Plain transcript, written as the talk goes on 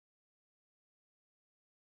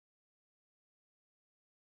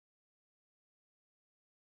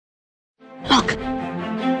Look.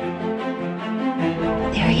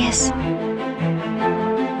 There he is.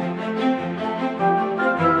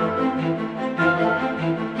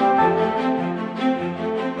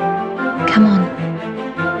 Come on.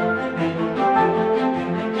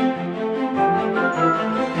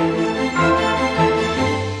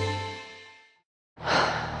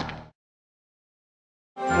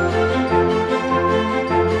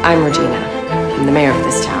 I'm Regina. I'm the mayor of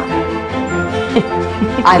this town.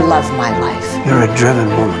 I love my life. You're a driven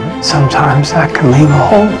woman. Sometimes that can leave a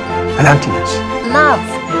hole, an emptiness. Love.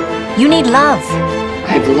 You need love.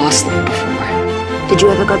 I've lost them before. Did you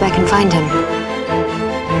ever go back and find him?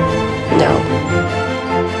 No.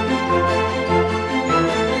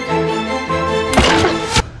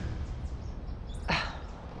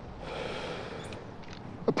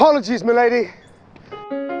 Apologies, milady.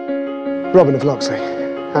 Robin of Locksley,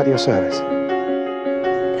 at your service.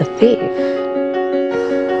 The thief.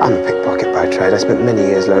 I'm a pickpocket by trade. I spent many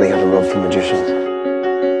years learning how to rob from magicians.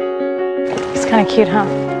 It's kind of cute, huh?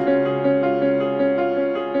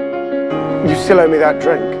 You still owe me that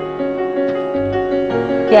drink.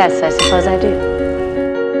 Yes, I suppose I do.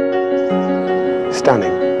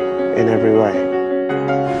 Stunning in every way.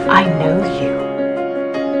 I know you.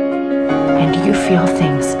 And you feel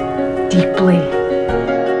things deeply.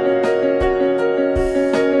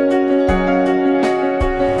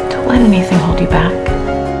 Don't let anything hold you back.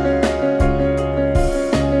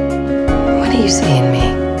 What do you see in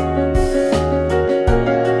me?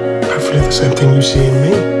 Hopefully the same thing you see in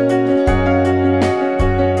me.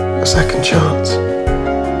 A second chance.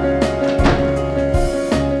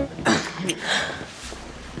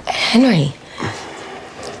 Henry.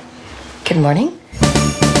 Good morning.